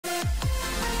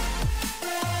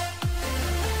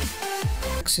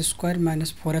x square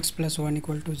minus 4x plus 1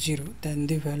 equal to 0, then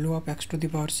the value of x to the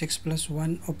power 6 plus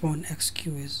 1 upon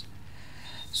xq is.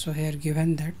 So here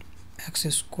given that x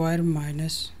square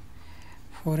minus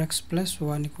 4x plus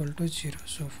 1 equal to 0.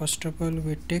 So first of all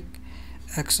we take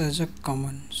x as a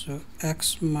common. So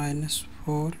x minus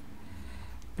 4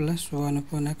 plus 1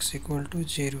 upon x equal to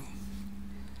 0.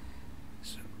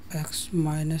 So x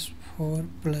minus 4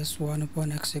 plus 1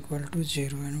 upon x equal to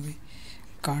 0, and we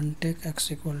can't take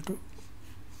x equal to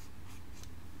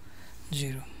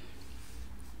 0.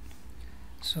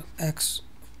 So x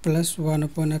plus 1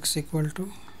 upon x equal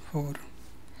to 4.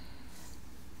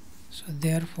 So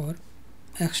therefore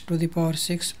x to the power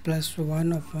 6 plus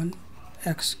 1 upon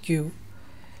x cube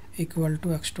equal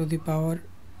to x to the power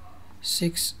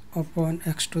 6 upon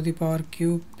x to the power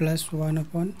cube plus 1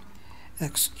 upon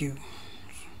x cube.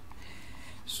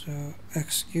 So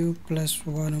x cube plus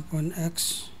 1 upon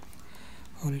x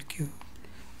whole cube.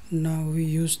 Now we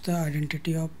use the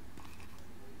identity of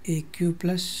aq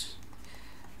plus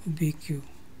bq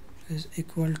is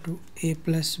equal to a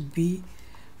plus b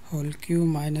whole cube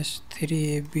minus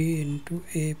 3ab into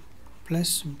a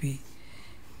plus b.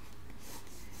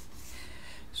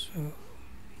 So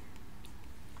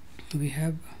we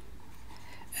have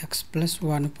x plus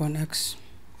 1 upon x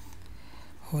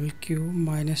whole cube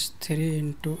minus 3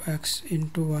 into x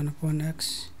into 1 upon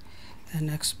x, and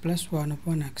x plus 1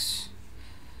 upon x.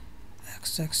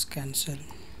 X cancel.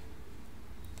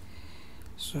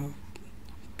 So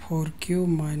 4 cube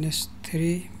minus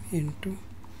 3 into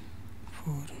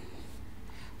 4.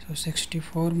 So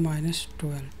 64 minus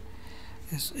 12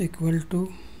 is equal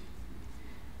to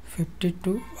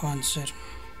 52 answer.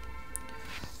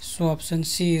 So option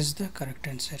C is the correct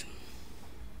answer.